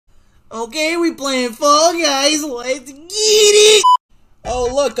Okay, we playing Fall Guys. Let's get it. Oh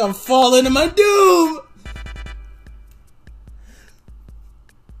look, I'm falling to my doom.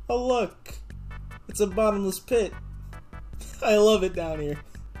 Oh look, it's a bottomless pit. I love it down here.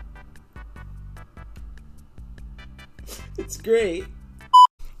 It's great.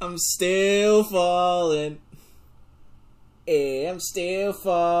 I'm still falling. Yeah, I'm still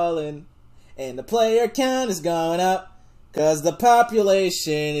falling. And the player count is going up. 'Cause the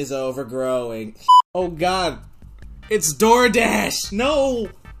population is overgrowing. Oh god. It's DoorDash! No!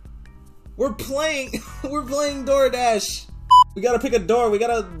 We're playing DoorDash! We gotta pick a door, we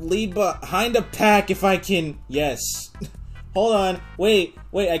gotta lead behind a pack if I can... Yes. Hold on, wait,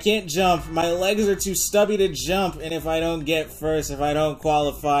 I can't jump. My legs are too stubby to jump, and if I don't get first, if I don't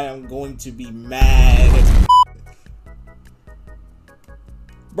qualify, I'm going to be mad.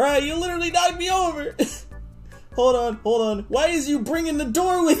 Bruh, you literally knocked me over! Hold on. Why is you bringing the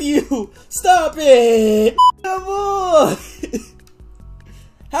door with you? Stop it! Come on!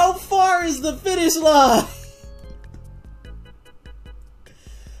 How far is the finish line?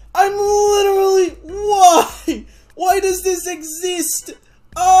 I'm literally... Why? Why does this exist?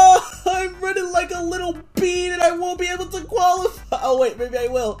 Oh, I'm running like a little bean and I won't be able to qualify. Oh wait, maybe I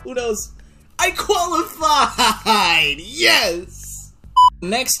will. Who knows? I qualified! Yes!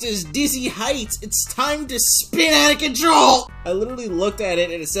 Next is Dizzy Heights. It's time to spin out of control! I literally looked at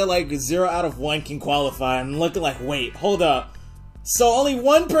it and it said like 0 out of 1 can qualify. I'm looking like, wait, hold up. So only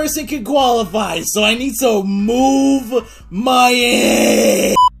one person can qualify, so I need to move my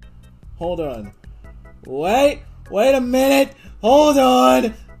head. Hold on. Wait a minute. Hold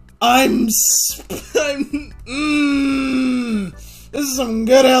on. This is some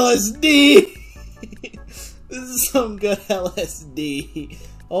good LSD. This is some good LSD.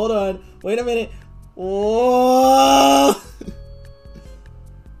 Hold on. Wait a minute. Whoa.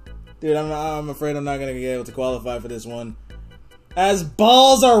 Dude, I'm afraid I'm not gonna be able to qualify for this one. As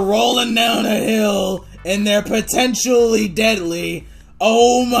balls are rolling down a hill and they're potentially deadly.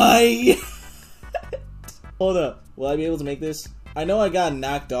 Oh my. Hold up. Will I be able to make this? I know I got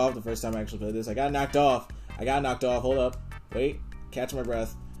knocked off the first time I actually played this. I got knocked off. Hold up. Wait. Catch my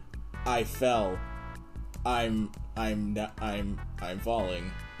breath. I fell. I'm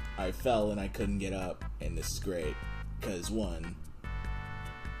falling. I fell and I couldn't get up, and this is great, cause one.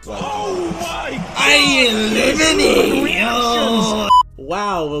 Oh my god! I eliminated!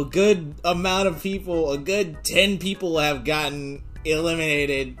 Wow, a good amount of people, a good 10 people have gotten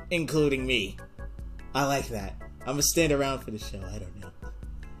eliminated, including me. I like that. I'm gonna stand around for the show, I don't know.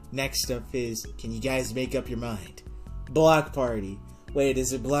 Next up is, can you guys make up your mind? Block Party. Wait,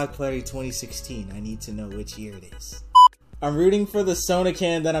 is it Block Party 2016? I need to know which year it is. I'm rooting for the soda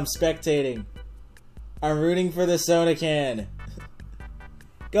can that I'm spectating. I'm rooting for the soda can.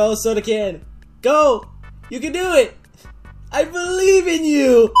 Go, soda can. Go! You can do it! I believe in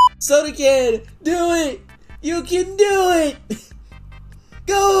you! Soda can, do it! You can do it!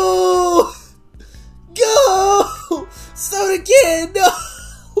 Go! Go! Soda can, no!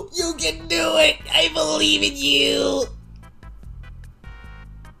 You can do it! I believe in you!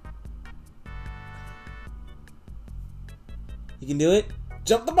 You can do it.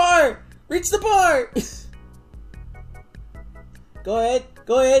 Jump the bar! Reach the bar! Go ahead.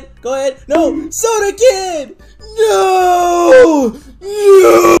 No! Soda Kid! No!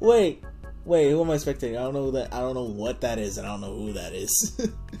 No! Wait, who am I spectating? I don't know what that is, and I don't know who that is.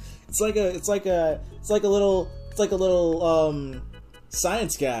 It's like a little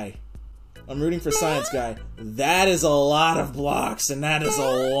science guy. I'm rooting for science guy. That is a lot of blocks, and that is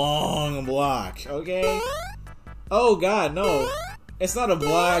a long block, okay? Oh god, no. It's not a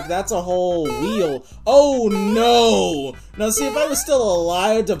block, that's a whole wheel. Oh no! Now see, if I was still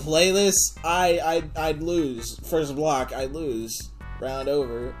alive to play this, I'd lose. First block, I'd lose. Round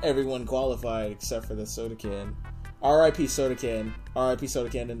over. Everyone qualified except for the soda can. R.I.P. soda can. R.I.P. soda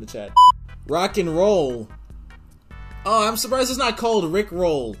can in the chat. Rock and roll. Oh, I'm surprised it's not called Rick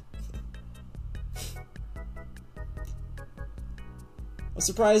Roll. I'm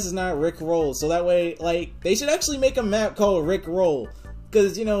surprised it's not Rick Roll, so that way, like, they should actually make a map called Rick Roll,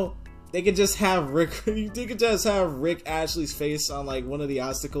 because, you know, they could just have Rick Ashley's face on, like, one of the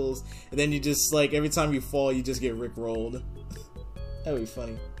obstacles, and then you just, like, every time you fall, you just get Rick Rolled. That would be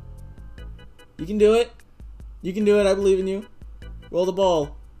funny. You can do it. You can do it, I believe in you. Roll the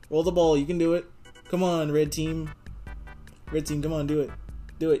ball. Roll the ball, you can do it. Come on, red team. Red team, come on, do it.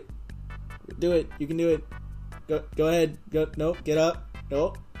 Do it. Do it, you can do it. Go ahead. Nope, get up.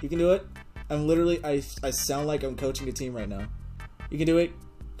 Nope, you can do it. I'm literally, I sound like I'm coaching a team right now. You can do it.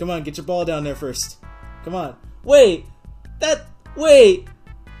 Come on, get your ball down there first. Come on. Wait!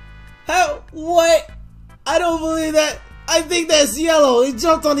 How? What? I don't believe that. I think that's Yellow. He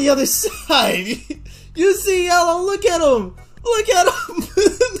jumped on the other side. You see Yellow? Look at him. Look at him.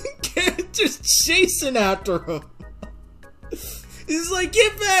 The character's chasing after him. He's like,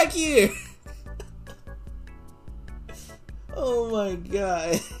 get back here. Oh my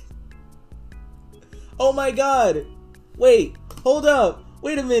god. Oh my god. Wait. Hold up.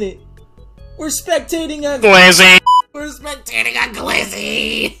 Wait a minute. We're spectating a Glizzy. We're spectating a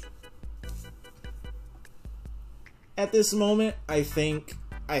Glizzy. At this moment, I think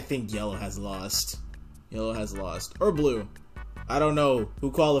Yellow has lost. Yellow has lost. Or Blue. I don't know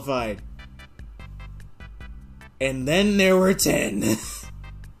who qualified. And then there were 10.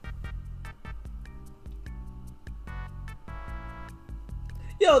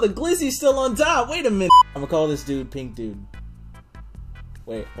 Yo, the Glizzy's still on top. Wait a minute. I'm gonna call this dude Pink Dude.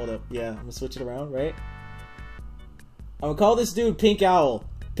 Wait, hold up. Yeah, I'm gonna switch it around, right? I'm gonna call this dude Pink Owl.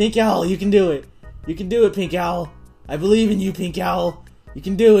 Pink Owl, you can do it. You can do it, Pink Owl. I believe in you, Pink Owl. You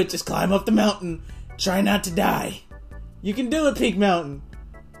can do it. Just climb up the mountain. Try not to die. You can do it, Pink Mountain.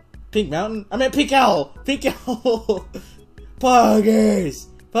 Pink Mountain? I meant Pink Owl. Pink Owl. Poggers.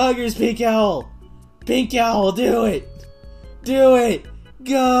 Poggers, Pink Owl. Pink Owl, do it. Do it.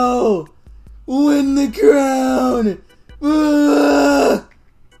 Go. Win the crown.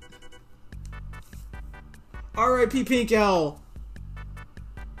 R.I.P. Pink Owl.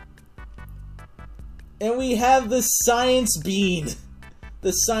 And we have the Science Bean.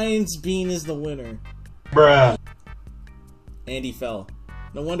 The Science Bean is the winner. Bruh. And he fell.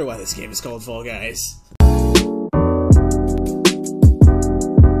 No wonder why this game is called Fall Guys.